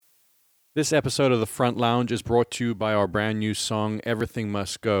This episode of The Front Lounge is brought to you by our brand new song, Everything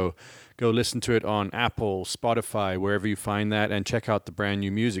Must Go. Go listen to it on Apple, Spotify, wherever you find that, and check out the brand new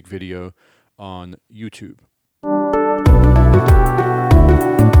music video on YouTube.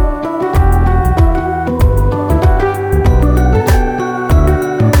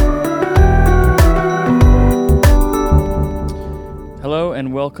 Hello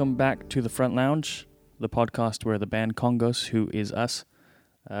and welcome back to The Front Lounge, the podcast where the band Congos, who is us,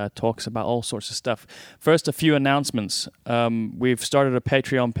 talks about all sorts of stuff. First, a few announcements. We've started a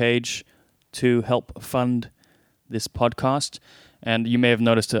Patreon page to help fund this podcast, and you may have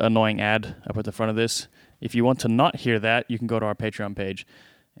noticed an annoying ad up at the front of this. If you want to not hear that, you can go to our Patreon page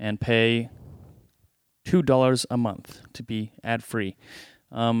and pay $2 a month to be ad-free.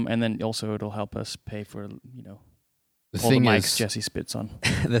 And then also it'll help us pay for, all the mics Jesse spits on.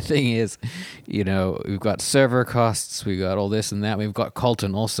 The thing is, we've got server costs, we've got all this and that, we've got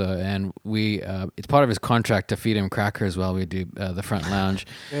Colton also, and it's part of his contract to feed him crackers while we do the Front Lounge.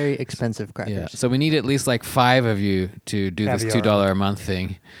 Very expensive crackers. Yeah, so we need at least like 5 of you to do this $2 a month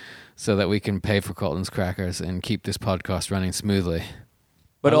thing so that we can pay for Colton's crackers and keep this podcast running smoothly.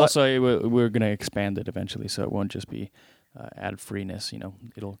 But also, we're going to expand it eventually, so it won't just be ad-freeness,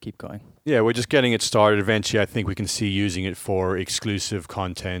 it'll keep going. Yeah, we're just getting it started. Eventually, I think we can see using it for exclusive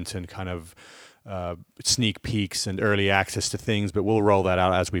content and kind of sneak peeks and early access to things, but we'll roll that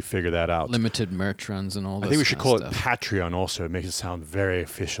out as we figure that out. Limited merch runs and all that. I think we should call it Patreon also. It makes it sound very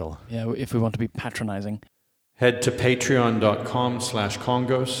official. Yeah, if we want to be patronizing. Head to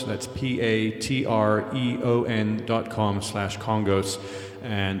patreon.com/Congos. That's patreon.com/Congos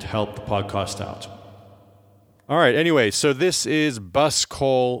and help the podcast out. All right, anyway, so this is Bus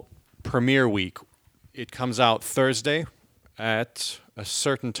Call premiere week. It comes out Thursday at a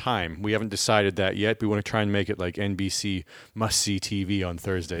certain time. We haven't decided that yet. We want to try and make it like NBC must-see TV on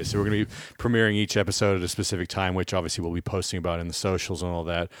Thursday. So we're going to be premiering each episode at a specific time, which obviously we'll be posting about in the socials and all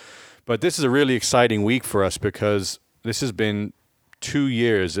that. But this is a really exciting week for us because this has been 2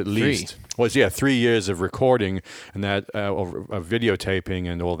 years at least. 3 years of recording and that of videotaping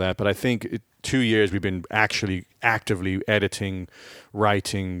and all that. But I think 2 years we've been actually actively editing,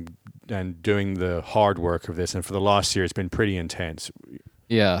 writing, and doing the hard work of this. And for the last year, it's been pretty intense.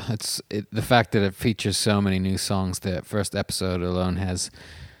 Yeah, the fact that it features so many new songs. The first episode alone has,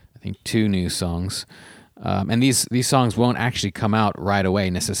 I think, 2 new songs. And these songs won't actually come out right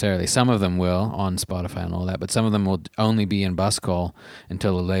away necessarily. Some of them will on Spotify and all that, but some of them will only be in Bus Call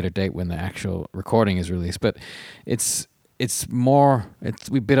until a later date when the actual recording is released. But we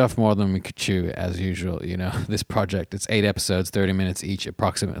bit off more than we could chew as usual. This project, it's 8 episodes, 30 minutes each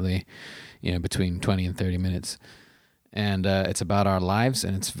approximately, between 20 and 30 minutes. And it's about our lives,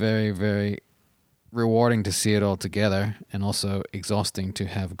 and it's very, very rewarding to see it all together and also exhausting to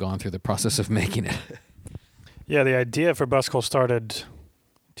have gone through the process of making it. Yeah, the idea for Bus Call started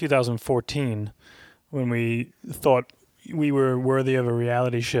 2014 when we thought we were worthy of a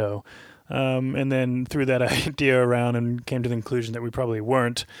reality show. And then threw that idea around and came to the conclusion that we probably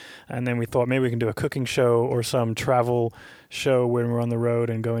weren't. And then we thought maybe we can do a cooking show or some travel show when we're on the road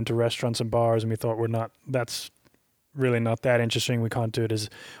and go into restaurants and bars. And we thought that's really not that interesting. We can't do it as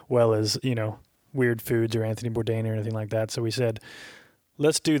well as, Weird Foods or Anthony Bourdain or anything like that. So we said,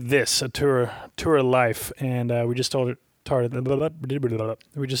 let's do this, a tour of life. And we just started telling our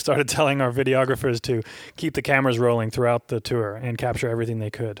videographers to keep the cameras rolling throughout the tour and capture everything they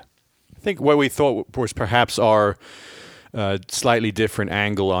could. I think what we thought was perhaps our slightly different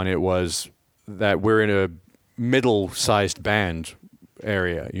angle on it was that we're in a middle-sized band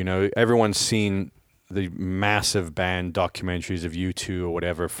area. Everyone's seen the massive band documentaries of U2 or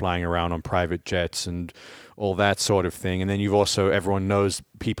whatever flying around on private jets and all that sort of thing. And then everyone knows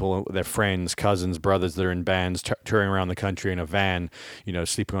people, their friends, cousins, brothers that are in bands touring around the country in a van,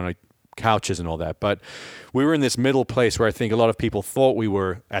 sleeping on couches and all that. But we were in this middle place where I think a lot of people thought we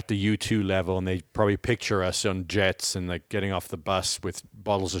were at the U2 level, and they probably picture us on jets and like getting off the bus with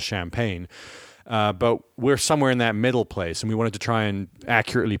bottles of champagne. But we're somewhere in that middle place, and we wanted to try and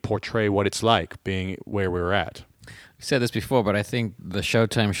accurately portray what it's like being where we're at. We said this before, but I think the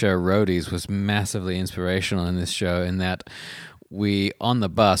Showtime show Roadies was massively inspirational in this show in that we, on the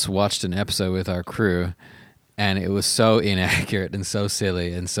bus, watched an episode with our crew, and it was so inaccurate and so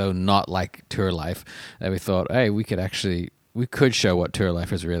silly and so not like tour life that we thought, hey, we could show what tour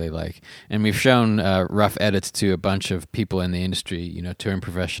life is really like. And we've shown rough edits to a bunch of people in the industry, touring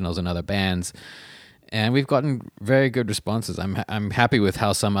professionals and other bands. And we've gotten very good responses. I'm happy with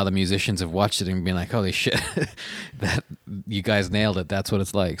how some other musicians have watched it and been like, holy shit, that you guys nailed it. That's what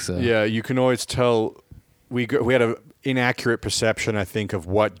it's like. So yeah, you can always tell. We had inaccurate perception, I think, of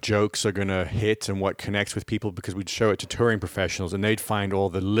what jokes are going to hit and what connects with people, because we'd show it to touring professionals and they'd find all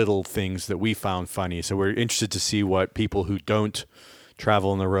the little things that we found funny. So we're interested to see what people who don't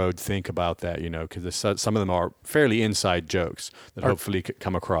travel on the road think about that, because some of them are fairly inside jokes that hopefully could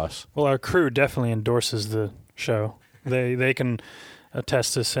come across. Well, our crew definitely endorses the show. They can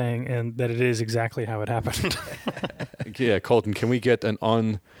attest to saying and that it is exactly how it happened. Yeah, Colton, can we get an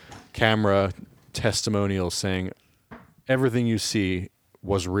on-camera testimonial saying everything you see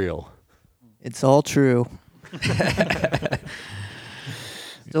was real? It's all true.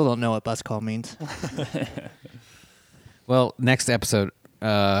 Still don't know what bus call means. Well, next episode,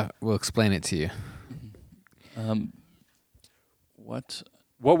 we'll explain it to you. What?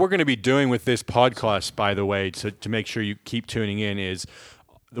 What we're going to be doing with this podcast, by the way, to make sure you keep tuning in, is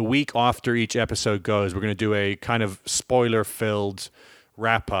the week after each episode goes, we're going to do a kind of spoiler-filled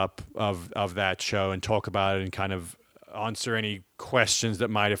wrap-up of that show and talk about it and kind of answer any questions that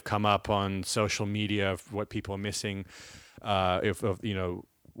might have come up on social media of what people are missing,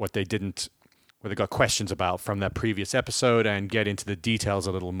 what they got questions about from that previous episode, and get into the details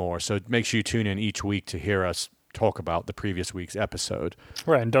a little more. So make sure you tune in each week to hear us talk about the previous week's episode.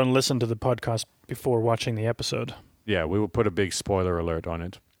 Right, and don't listen to the podcast before watching the episode. Yeah, we will put a big spoiler alert on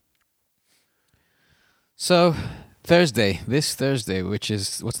it. So, this Thursday, which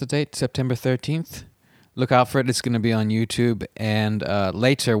is, what's the date? September 13th? Look out for it. It's going to be on YouTube, and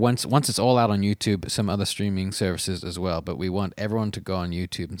later, once it's all out on YouTube, some other streaming services as well. But we want everyone to go on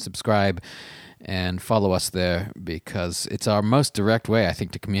YouTube and subscribe and follow us there, because it's our most direct way, I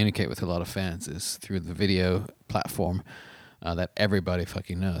think, to communicate with a lot of fans is through the video platform that everybody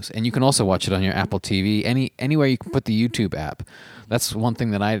fucking knows. And you can also watch it on your Apple TV, anywhere you can put the YouTube app. That's one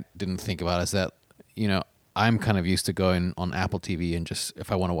thing that I didn't think about, is that, I'm kind of used to going on Apple TV and just, if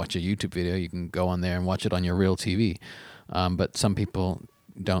I want to watch a YouTube video, you can go on there and watch it on your real TV. But some people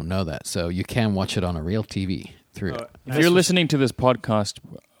don't know that. So you can watch it on a real TV through it. If you're listening to this podcast,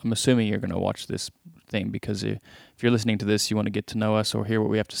 I'm assuming you're going to watch this thing, because if you're listening to this, you want to get to know us or hear what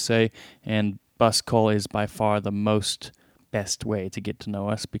we have to say. And Bus Call is by far the best way to get to know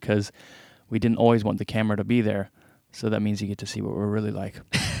us, because we didn't always want the camera to be there. So that means you get to see what we're really like.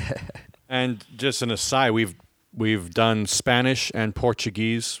 And just an aside, we've done Spanish and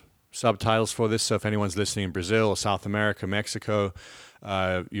Portuguese subtitles for this. So if anyone's listening in Brazil or South America, Mexico,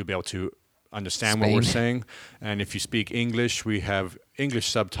 you'll be able to understand what we're saying. And if you speak English, we have English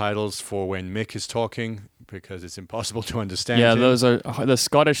subtitles for when Mick is talking, because it's impossible to understand. Yeah, him. the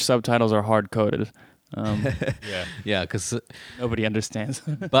Scottish subtitles are hard coded. Yeah, because nobody understands.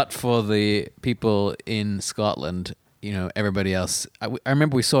 But for the people in Scotland, everybody else. I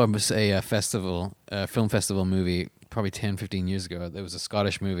remember we saw a film festival movie probably 10, 15 years ago. There was a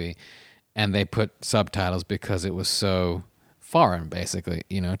Scottish movie, and they put subtitles because it was so foreign, basically,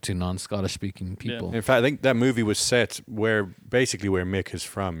 to non-Scottish speaking people. Yeah. In fact, I think that movie was set where Mick is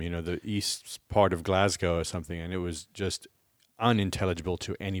from, the east part of Glasgow or something, and it was just unintelligible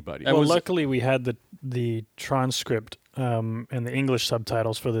to anybody. Well, luckily we had the transcript and the English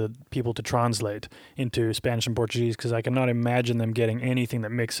subtitles for the people to translate into Spanish and Portuguese, because I cannot imagine them getting anything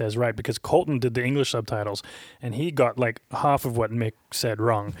that Mick says right, because Colton did the English subtitles and he got like half of what Mick said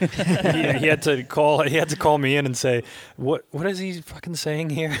wrong. he had to call me in and say, what is he fucking saying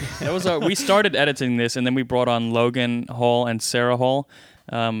here? That was we started editing this, and then we brought on Logan Hall and Sarah Hall.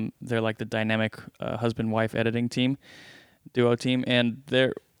 They're like the dynamic husband-wife editing duo team, and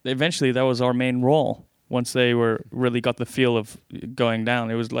eventually that was our main role. Once they really got the feel of going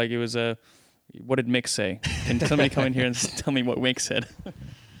down, it was what did Mick say? Can somebody come in here and tell me what Mick said?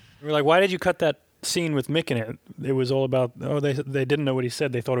 We're like, why did you cut that scene with Mick in it? It was all about, they didn't know what he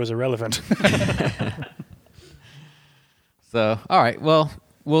said. They thought it was irrelevant. So, all right, well,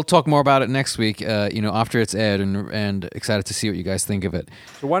 we'll talk more about it next week, after it's aired, and excited to see what you guys think of it.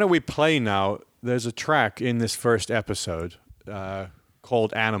 So why don't we play now? There's a track in this first episode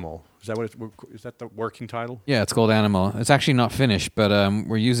called Animal. Is that the working title? Yeah, it's called Animal. It's actually not finished, but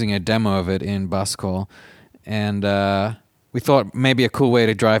we're using a demo of it in Bus Call, and we thought maybe a cool way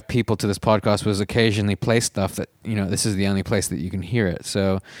to drive people to this podcast was occasionally play stuff that, this is the only place that you can hear it.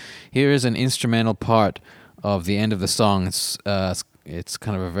 So here is an instrumental part of the end of the song. It's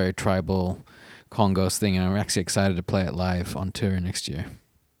kind of a very tribal Congos thing, and I'm actually excited to play it live on tour next year.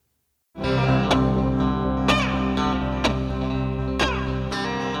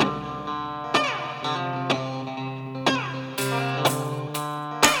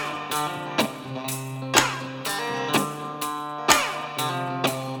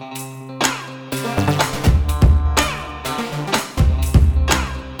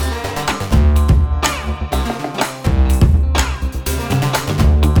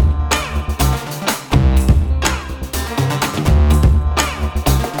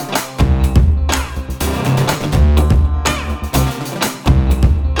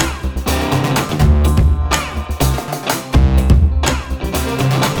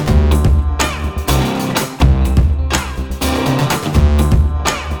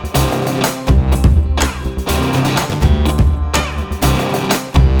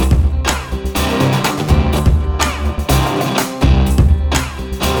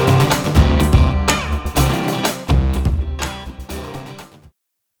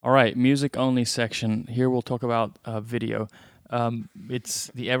 right, music only section. Here we'll talk about video. It's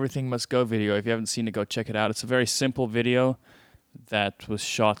the Everything Must Go video. If you haven't seen it, go check it out. It's a very simple video that was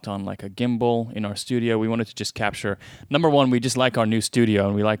shot on like a gimbal in our studio. We wanted to just capture, number one, we just like our new studio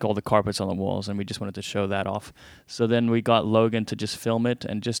and we like all the carpets on the walls, and we just wanted to show that off. So then we got Logan to just film it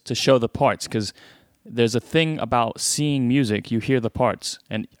and just to show the parts, because there's a thing about seeing music, you hear the parts,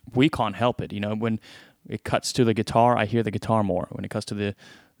 and we can't help it. You know, when it cuts to the guitar, I hear the guitar more. When it cuts to the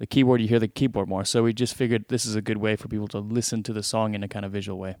keyboard, you hear the keyboard more. So we just figured this is a good way for people to listen to the song in a kind of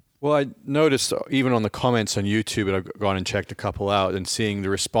visual way. Well, I noticed even on the comments on YouTube, and I've gone and checked a couple out, and seeing the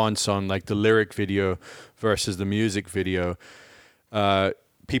response on like the lyric video versus the music video,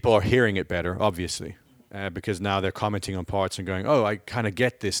 people are hearing it better, obviously, because now they're commenting on parts and going, oh, I kind of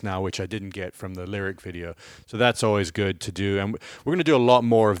get this now, which I didn't get from the lyric video. So that's always good to do. And we're going to do a lot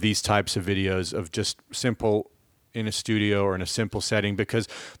more of these types of videos of just simple in a studio or in a simple setting, because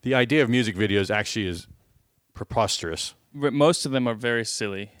the idea of music videos actually is preposterous. Most of them are very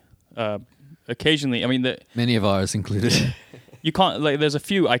silly. Occasionally, I mean, Many of ours included. you can't, like, there's a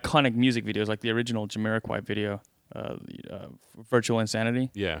few iconic music videos, like the original Jamiroquai video, Virtual Insanity.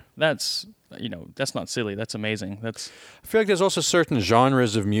 Yeah. That's, that's not silly. That's amazing. I feel like there's also certain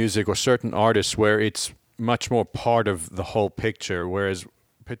genres of music or certain artists where it's much more part of the whole picture, whereas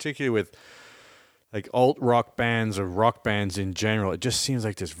particularly with like alt rock bands or rock bands in general, it just seems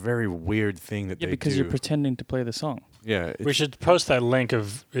like this very weird thing that they do. Yeah, because you're pretending to play the song. Yeah. We should post that link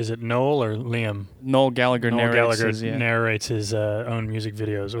of, is it Noel or Liam? Noel Gallagher narrates his own music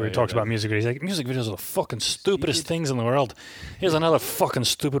videos, where he talks about music videos. He's like, music videos are the fucking stupidest things in the world. Here's another fucking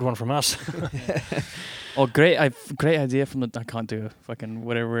stupid one from us. Oh, great idea from I can't do it. Fucking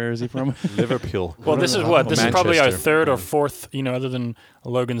whatever, where is he from? Liverpool. Well, this is what? This is probably our Manchester. third or fourth, other than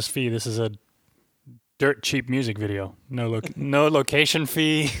Logan's Fee, this is a dirt cheap music video. No location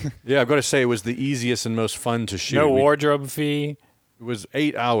fee. Yeah, I've got to say it was the easiest and most fun to shoot. No wardrobe fee. It was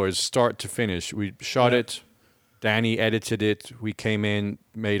 8 hours start to finish. We shot it. Danny edited it. We came in,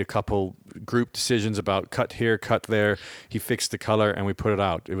 made a couple group decisions about cut here, cut there. He fixed the color, and we put it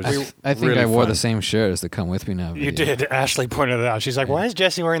out. It was I think really I wore fun. the same shirt as the Come With Me Now video. You did. Ashley pointed it out. She's like, why is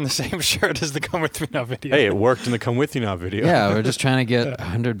Jesse wearing the same shirt as the Come With Me Now video? Hey, it worked in the Come With You Now video. Yeah, we're just trying to get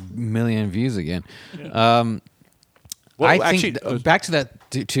 100 million views again. Well, I think back to that,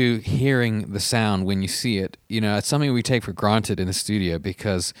 to hearing the sound when you see it, it's something we take for granted in the studio,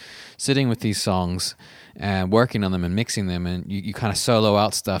 because sitting with these songs and working on them and mixing them, and you kind of solo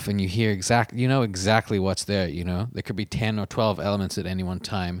out stuff, and you hear exactly what's there. There could be 10 or 12 elements at any one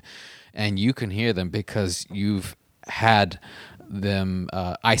time, and you can hear them because you've had them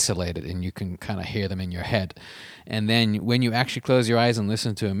isolated, and you can kind of hear them in your head. And then when you actually close your eyes and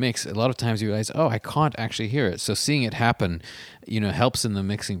listen to a mix, a lot of times you realize, oh, I can't actually hear it. So seeing it happen, helps in the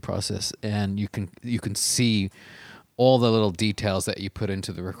mixing process, and you can see all the little details that you put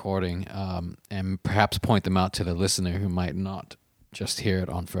into the recording, and perhaps point them out to the listener who might not just hear it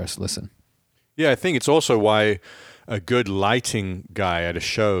on first listen. Yeah, I think it's also why a good lighting guy at a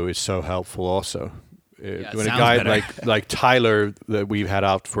show is so helpful also. When a guy like Tyler that we've had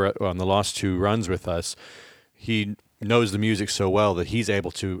out on the last 2 runs with us, he knows the music so well that he's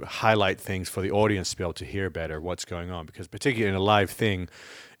able to highlight things for the audience to be able to hear better what's going on. Because particularly in a live thing,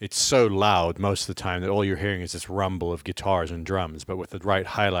 it's so loud most of the time that all you're hearing is this rumble of guitars and drums. But with the right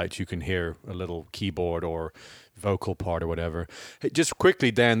highlights, you can hear a little keyboard or vocal part or whatever. Hey, just quickly,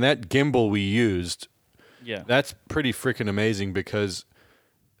 Dan, that gimbal we used, that's pretty freaking amazing, because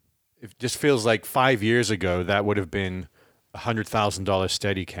it just feels like 5 years ago that would have been $100,000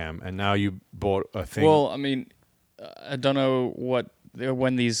 Steadicam, and now you bought a thing. Well, I mean, I don't know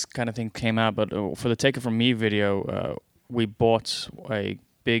when these kind of things came out, but for the Take It From Me video, we bought a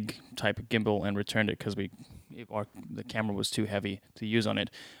big type of gimbal and returned it because the camera was too heavy to use on it.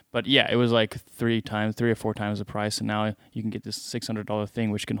 But yeah, it was like 3 or 4 times the price, and now you can get this $600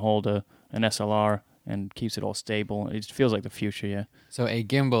 thing which can hold an SLR and keeps it all stable. It feels like the future, yeah. So a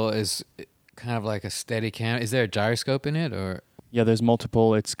gimbal is kind of like a Steadicam. Is there a gyroscope in it, or? Yeah, there's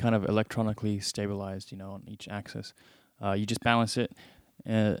multiple. It's kind of electronically stabilized, on each axis. You just balance it,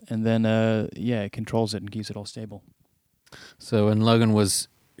 and then it controls it and keeps it all stable. So when Logan was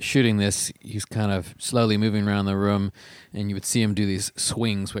shooting this, he's kind of slowly moving around the room, and you would see him do these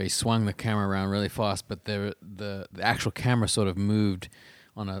swings where he swung the camera around really fast, but the actual camera sort of moved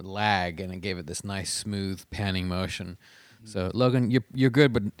on a lag, and it gave it this nice smooth panning motion. So Logan, you're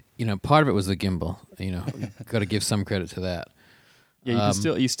good, but part of it was the gimbal. Got to give some credit to that. Yeah,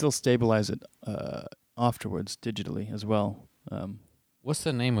 you still stabilize it afterwards digitally as well. What's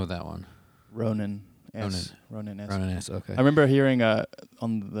the name of that one? Ronin. S. Ronin S. Ronin S. Okay. I remember hearing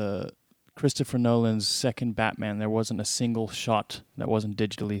on the Christopher Nolan's second Batman, there wasn't a single shot that wasn't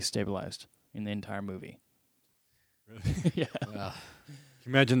digitally stabilized in the entire movie. Really? Yeah. Well,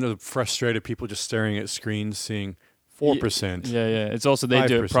 Imagine the frustrated people just staring at screens, seeing 4%. Yeah. It's also they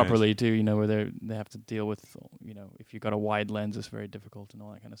do it 5%. properly too. You know, where they have to deal with, you know, if you've got a wide lens, it's very difficult and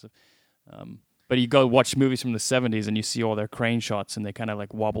all that kind of stuff. But you go watch movies from the 70s and you see all their crane shots and they kind of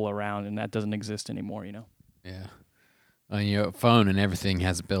like wobble around, and that doesn't exist anymore. You know. yeah. On your phone and everything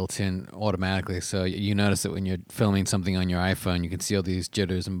has it built in automatically, so you notice that when you're filming something on your iPhone, you can see all these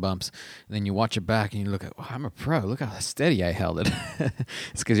jitters and bumps. And then you watch it back and you look at, oh, I'm a pro. Look how steady I held it.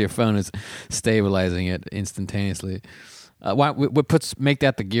 It's because your phone is stabilizing it instantaneously. Make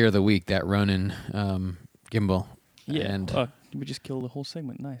that the gear of the week, that Ronin gimbal. Yeah. And we just killed the whole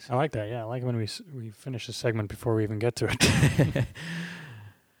segment. Nice. I like that. Yeah, I like when we finish the segment before we even get to it.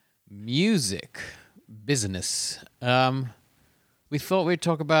 music business. We thought we'd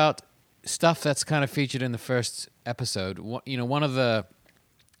talk about stuff that's kind of featured in the first episode. One of the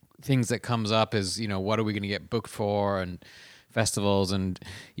things that comes up is, what are we going to get booked for and festivals, and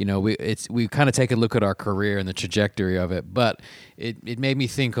we kind of take a look at our career and the trajectory of it. But it made me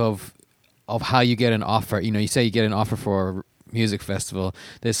think of how you get an offer. You say you get an offer for a music festival.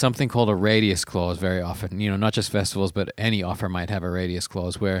 There's something called a radius clause very often. Not just festivals, but any offer might have a radius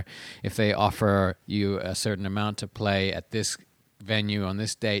clause where if they offer you a certain amount to play at this venue on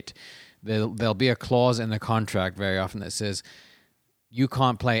this date, there'll be a clause in the contract very often that says you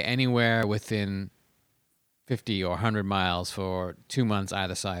can't play anywhere within 50 or 100 miles for 2 months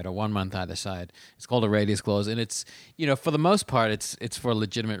either side or 1 month either side. It's called a radius clause, and it's for the most part it's for a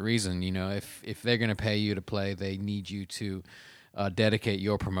legitimate reason. If they're going to pay you to play, they need you to dedicate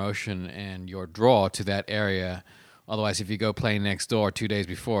your promotion and your draw to that area. Otherwise, if you go play next door 2 days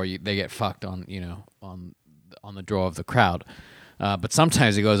before, they get fucked on the draw of the crowd. But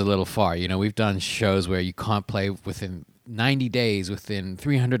sometimes it goes a little far. We've done shows where you can't play within 90 days within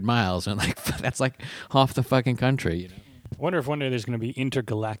 300 miles, and that's like half the fucking country. I wonder if one day there's going to be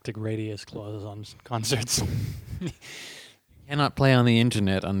intergalactic radius clauses on concerts. Cannot play on the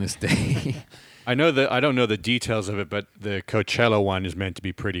internet on this day. I don't know the details of it, but the Coachella one is meant to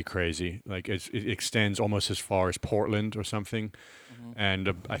be pretty crazy. Like it extends almost as far as Portland or something.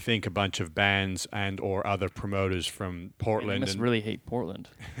 And I think a bunch of bands and or other promoters from Portland. They must really hate Portland.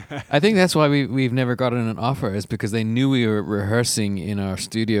 I think that's why we've never gotten an offer, is because they knew we were rehearsing in our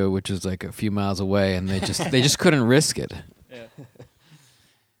studio, which is like a few miles away, and they just couldn't risk it. Yeah.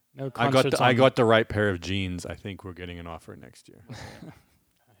 No I got the right pair of jeans. I think we're getting an offer next year.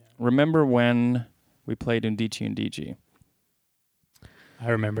 Remember when we played in DG and DG? I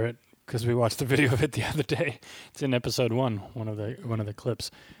remember it because we watched the video of it the other day. It's in episode one of the clips.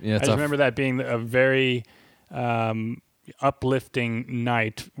 Yeah, I just remember that being a very uplifting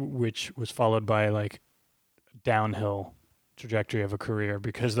night, which was followed by like downhill trajectory of a career,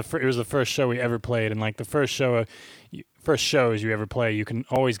 because it was the first show we ever played, and like the first shows you ever play, you can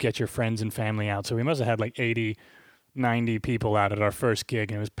always get your friends and family out. So we must have had like 80, 90 people out at our first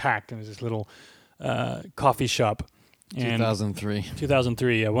gig, and it was packed, and it was this little coffee shop. 2003.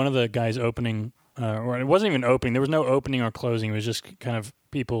 Yeah. One of the guys opening, or it wasn't even opening. There was no opening or closing. It was just kind of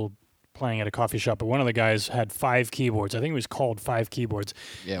people playing at a coffee shop. But one of the guys had 5 keyboards. I think it was called 5 keyboards.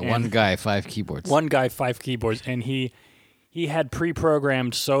 Yeah, and one guy, 5 keyboards. One guy, 5 keyboards, and he had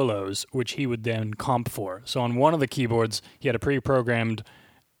pre-programmed solos, which he would then comp for. So on one of the keyboards, he had a pre-programmed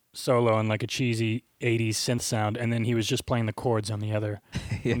solo and like a cheesy 80s synth sound, and then he was just playing the chords on the other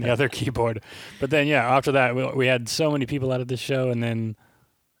on the other keyboard. But then after that we had so many people out at this show, and then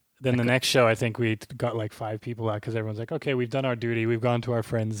the next show I think we got like 5 people out because everyone's like, okay, we've done our duty, we've gone to our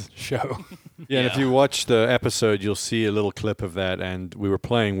friend's show. And if you watch the episode, you'll see a little clip of that. And we were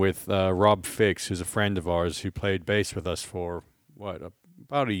playing with Rob Fix, who's a friend of ours who played bass with us for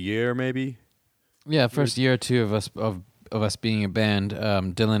about a year maybe. Yeah, first year or two of us being a band.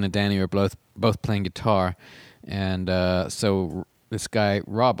 Dylan and Danny were both playing guitar, and so this guy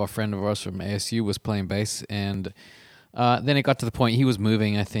Rob, a friend of ours from ASU, was playing bass, and then it got to the point he was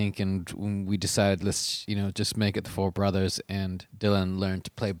moving, I think, and we decided let's just make it the 4 brothers, and Dylan learned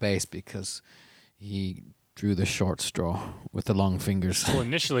to play bass because he drew the short straw with the long fingers. Well,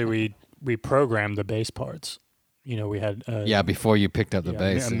 initially we programmed the bass parts. We had before you picked up the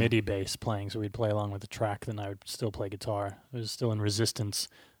bass, a MIDI bass playing, so we'd play along with the track. Then I would still play guitar. It was still in resistance.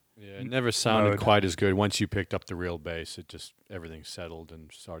 Yeah, it never sounded quite as good. Once you picked up the real bass, everything settled and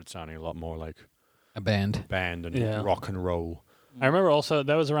started sounding a lot more like a band and rock and roll. I remember also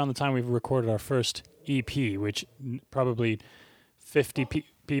that was around the time we recorded our first EP, which probably 50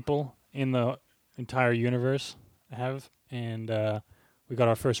 people in the entire universe have. And we got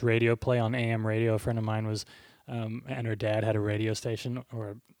our first radio play on AM radio. A friend of mine was, and her dad had a radio station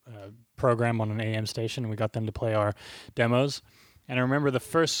or a program on an AM station, and we got them to play our demos. And I remember the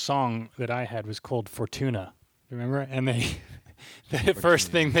first song that I had was called Fortuna. Remember? And the first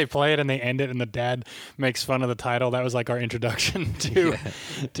thing they play it and they end it, and the dad makes fun of the title. That was like our introduction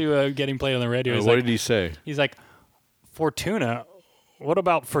to getting played on the radio. What did he say? He's like, Fortuna? What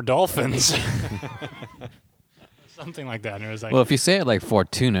about for dolphins? Something like that. And it was like, Well, if you say it like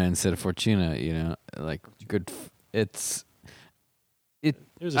Fortuna instead of Fortuna, like good, it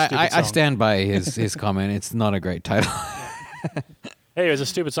was a stupid I song. stand by his comment. It's not a great title. Hey, it was a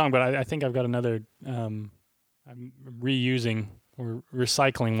stupid song, but I think I've got another. I'm reusing or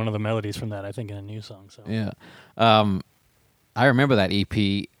recycling one of the melodies from that. I think in a new song. So Yeah. I remember that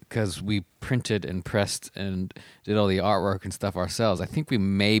EP because we printed and pressed and did all the artwork and stuff ourselves. I think we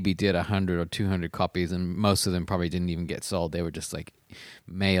maybe did 100 or 200 copies, and most of them probably didn't even get sold. They were just like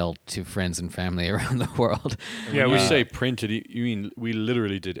mailed to friends and family around the world. Yeah, When we you say printed, you mean we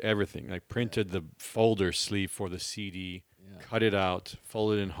literally did everything. Like printed the folder sleeve for the CD, cut it out,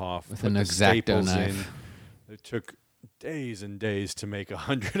 folded it in half, With put an the X-Acto staples knife. in. It took days and days to make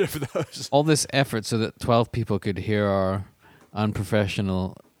 100 of those. All this effort so that 12 people could hear our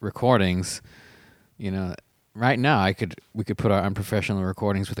unprofessional recordings. Right now we could put our unprofessional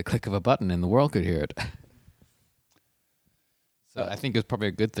recordings with a click of a button and the world could hear it. So I think it was probably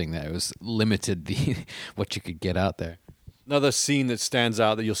a good thing that it was limited what you could get out there. Another scene that stands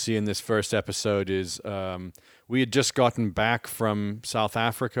out that you'll see in this first episode is we had just gotten back from South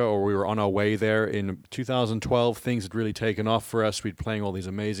Africa, or we were on our way there in 2012. Things had really taken off for us. We'd playing all these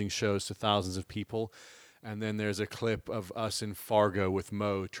amazing shows to thousands of people. And then there's a clip of us in Fargo with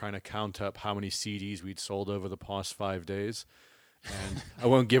Mo trying to count up how many CDs we'd sold over the past 5 days. And I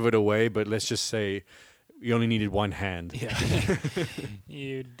won't give it away, but let's just say we only needed one hand. Yeah.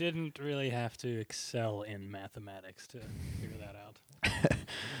 You didn't really have to excel in mathematics to figure that out.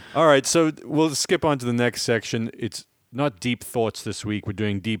 All right, so we'll skip on to the next section. It's not deep thoughts this week. We're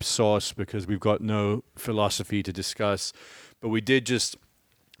doing deep sauce because we've got no philosophy to discuss. But we did just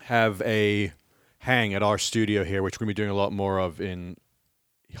have a hang at our studio here, which we're going to be doing a lot more of in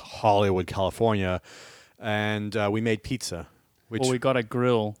Hollywood, California. And we made pizza. Which Well, we got a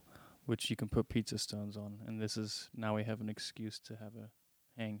grill, which you can put pizza stones on. And now we have an excuse to have a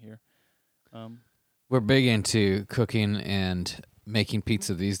hang here. We're big into cooking and making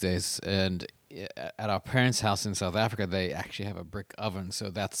pizza these days, and at our parents' house in South Africa, they actually have a brick oven,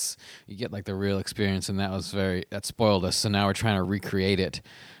 so you get like the real experience, and that spoiled us. So now we're trying to recreate it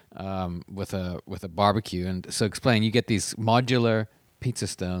with a barbecue. And so explain, you get these modular pizza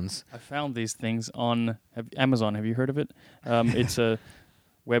stones. I found these things on Amazon. Have you heard of it? It's a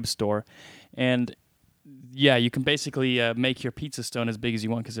web store, and yeah, you can basically make your pizza stone as big as you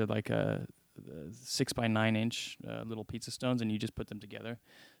want because they're like 6 by 9 inch little pizza stones, and you just put them together.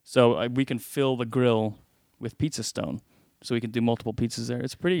 So we can fill the grill with pizza stone, so we can do multiple pizzas there.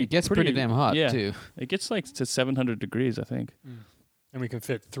 It's pretty. It gets pretty damn hot too. It gets like to 700 degrees, I think. And we can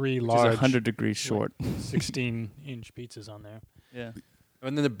fit 3 Which is large 100 degrees short. 16-inch pizzas on there. Yeah.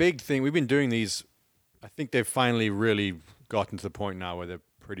 And then the big thing, we've been doing these, I think they've finally really gotten to the point now where they're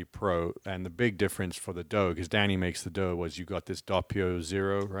pretty pro. And the big difference for the dough, because Danny makes the dough, was you got this Doppio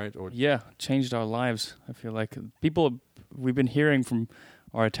Zero, right? Or Yeah, changed our lives. I feel like we've been hearing from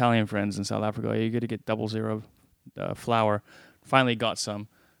our Italian friends in South Africa, you got to get 00 flour. Finally got some.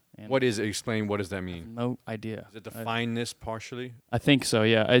 And what is it? Explain, what does that mean? no idea. Is it the fineness partially? I think so.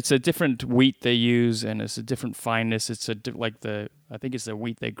 Yeah, it's a different wheat they use, and it's a different fineness. It's I think it's the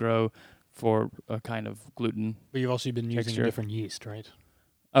wheat they grow for a kind of gluten. But you've also been using Texture. a different yeast, right?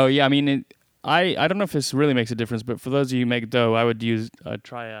 Oh yeah, I mean, I don't know if this really makes a difference, but for those of you who make dough, I would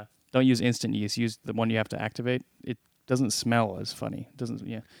don't use instant yeast. Use the one you have to activate. It doesn't smell as funny. It doesn't.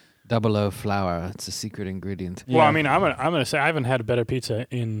 Yeah. 00 flour. It's a secret ingredient. Well, I mean, I'm gonna say I haven't had a better pizza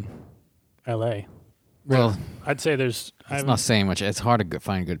in L.A. Well, I'd say it's not saying much. It's hard to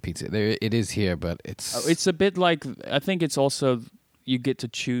find good pizza. It is here, but It's a bit like, I think it's also, you get to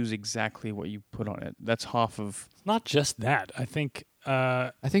choose exactly what you put on it. That's half of. not just that. I think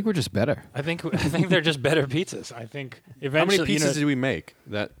we're just better. I think they're just better pizzas. I think eventually. How many pizzas did we make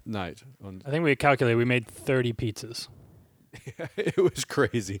that night? I think we calculated we made 30 pizzas. It was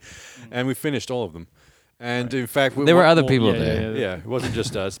crazy. And we finished all of them. And in fact, There were other people there. Yeah, it wasn't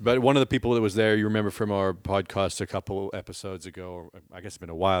just us. But one of the people that was there, you remember from our podcast a couple episodes ago, or I guess it's been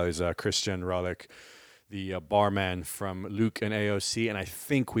a while, is Christian Ralick, the barman from Luke and AOC. And I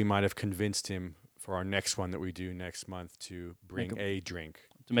think we might have convinced him for our next one that we do next month to bring a drink.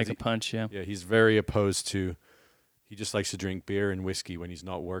 To make a punch, yeah. Yeah, he's very opposed to. He just likes to drink beer and whiskey when he's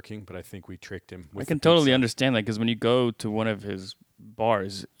not working. But I think we tricked him. I With can the totally pizza. understand that because when you go to one of his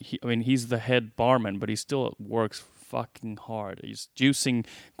bars, he's the head barman, but he still works fucking hard. He's juicing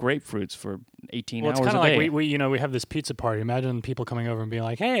grapefruits for 18 Well, it's hours kind a of day. like we have this pizza party. Imagine people coming over and being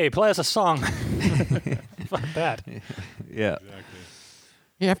like, "Hey, play us a song." Fuck that. Yeah. Exactly.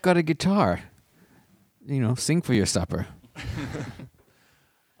 Yeah, I've got a guitar. Sing for your supper.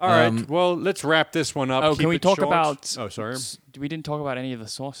 All right. Well, let's wrap this one up. Oh, Keep can we it talk short. about? Oh, sorry. We didn't talk about any of the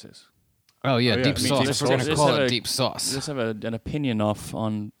sauces. Oh yeah, Oh, yeah. deep I mean, sauce. deep We're gonna sauce. call Just have it a- deep sauce. Just have an opinion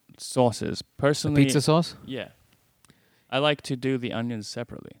on sauces. The Personally, pizza sauce. yeah, I like to do the onions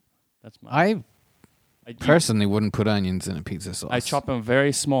separately. That's my. I I personally wouldn't put onions in a pizza sauce. I chop them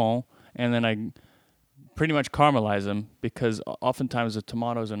very small, and then I pretty much caramelize them because oftentimes the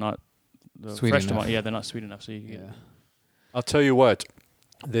tomatoes are not the Sweet fresh enough. tomato. Yeah, they're not sweet enough. So you Yeah. I'll tell you what.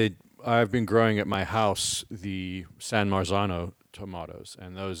 I've been growing at my house the San Marzano tomatoes,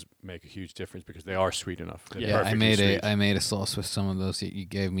 and those make a huge difference because they are sweet enough. They're Yeah, I perfectly made sweet. I made a sauce with some of those that you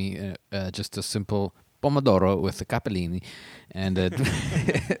gave me. Just a simple pomodoro with the capellini, and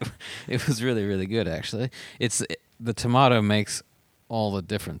it was really really good actually. The tomato makes all the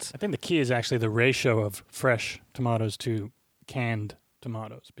difference. I think the key is actually the ratio of fresh tomatoes to canned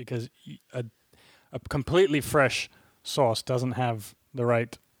tomatoes, because a completely fresh sauce doesn't have the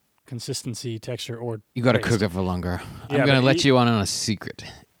right consistency, texture, or You got to taste. cook it for longer. Yeah, I'm gonna but let you on a secret.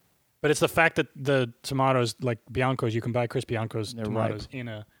 But it's the fact that the tomatoes, like Bianco's, you can buy Chris Bianco's They're tomatoes in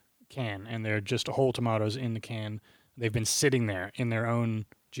a can, and they're just whole tomatoes in the can. They've been sitting there in their own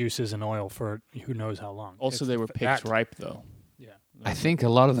juices and oil for who knows how long. also It's they were picked that- ripe though. Yeah. I think a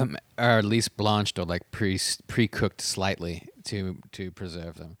lot of them are at least blanched or like pre-cooked slightly to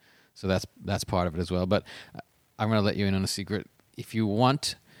preserve them. So that's part of it as well. But I'm going to let you in on a secret. If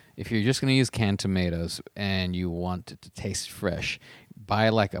you're just going to use canned tomatoes and you want it to taste fresh, buy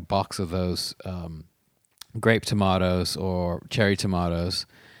like a box of those grape tomatoes or cherry tomatoes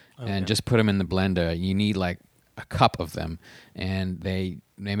and just put them in the blender. You need like a cup of them, and they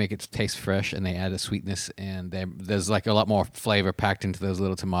make it taste fresh, and they add a sweetness, and there's like a lot more flavor packed into those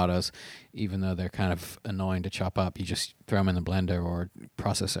little tomatoes, even though they're kind of annoying to chop up. You just throw them in the blender or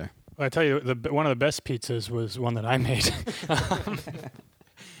processor. Well, I tell you, one of the best pizzas was one that I made.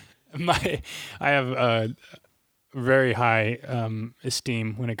 I have very high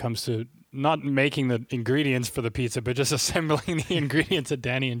esteem when it comes to not making the ingredients for the pizza, but just assembling the ingredients that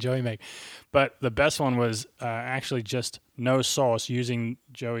Danny and Joey make. But the best one was actually just no sauce, using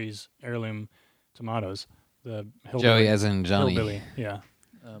Joey's heirloom tomatoes. The hillbilly, Joey as in Johnny. hillbilly, yeah,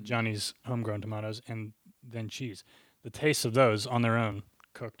 Johnny's homegrown tomatoes, and then cheese. The taste of those on their own,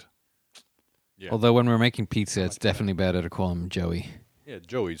 cooked. Yeah. Although when we're making pizza, it's definitely better to call him Joey. Yeah,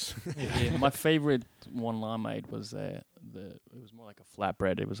 Joey's. Yeah, my favorite one I made was it was more like a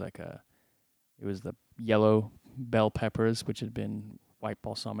flatbread. It was the yellow bell peppers, which had been white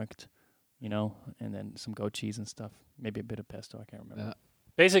balsamic, and then some goat cheese and stuff. Maybe a bit of pesto. I can't remember.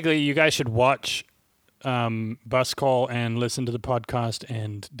 Basically, you guys should watch Bus Call and listen to the podcast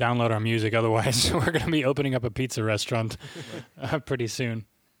and download our music. Otherwise, we're going to be opening up a pizza restaurant pretty soon.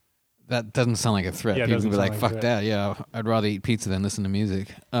 That doesn't sound like a threat. Yeah, it People doesn't be like, sound like a "Fuck threat." that! Yeah, I'd rather eat pizza than listen to music."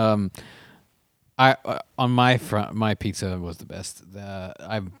 I on my front, my pizza was the best.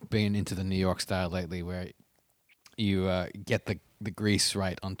 I've been into the New York style lately, where you get the grease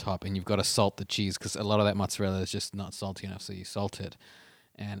right on top, and you've got to salt the cheese because a lot of that mozzarella is just not salty enough. So you salt it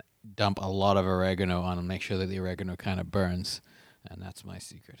and dump a lot of oregano on, and make sure that the oregano kind of burns. And that's my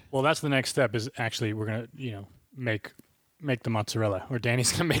secret. Well, that's the next step. Is actually we're going to make the mozzarella, or Danny's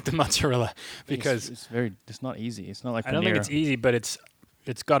going to make the mozzarella, because it's not easy. It's not like I don't think paneer. it's easy, but it's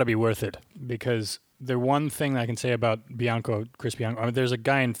got to be worth it, because the one thing that I can say about Chris Bianco, there's a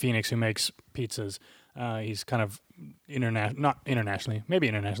guy in Phoenix who makes pizzas. He's kind of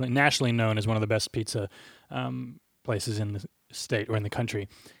nationally known as one of the best pizza places in the state or in the country,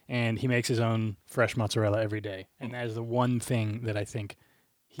 and he makes his own fresh mozzarella every day, and that is the one thing that I think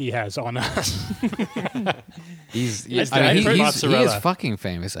he has on us. He is mozzarella. fucking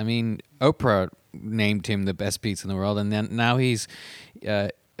famous. I mean, Oprah named him the best pizza in the world, and then now he's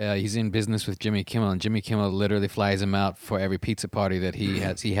in business with Jimmy Kimmel, and Jimmy Kimmel literally flies him out for every pizza party that he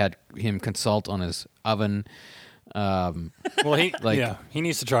has. He had him consult on his oven. Well, he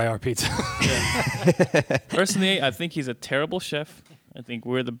needs to try our pizza. Personally, I think he's a terrible chef. I think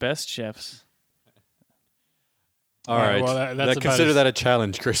we're the best chefs. All right. well, that's about consider as- that a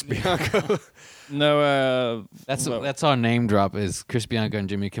challenge, Chris Bianco. No, That's our name drop is Chris Bianco and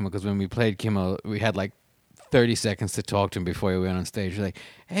Jimmy Kimmel, because when we played Kimmel, we had like 30 seconds to talk to him before he went on stage. Like,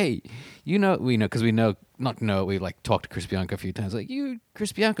 hey, we know, we like talked to Chris Bianco a few times. Like,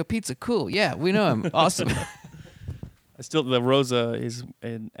 Chris Bianco pizza, cool. Yeah, we know him. Awesome. The Rosa is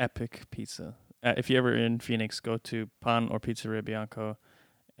an epic pizza. If you're ever in Phoenix, go to Pan or Pizzeria Bianco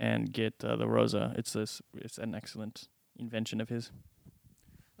and get the Rosa. It's an excellent invention of his.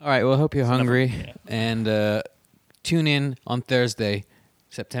 All right, well, I hope you're hungry. And tune in on Thursday,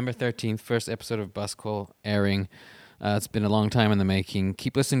 September 13th, first episode of Bus Call airing. It's been a long time in the making.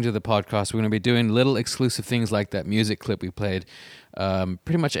 Keep listening to the podcast. We're going to be doing little exclusive things like that music clip we played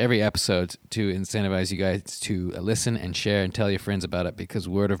pretty much every episode to incentivize you guys to listen and share and tell your friends about it, because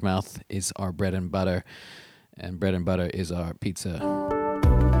word of mouth is our bread and butter, and bread and butter is our pizza.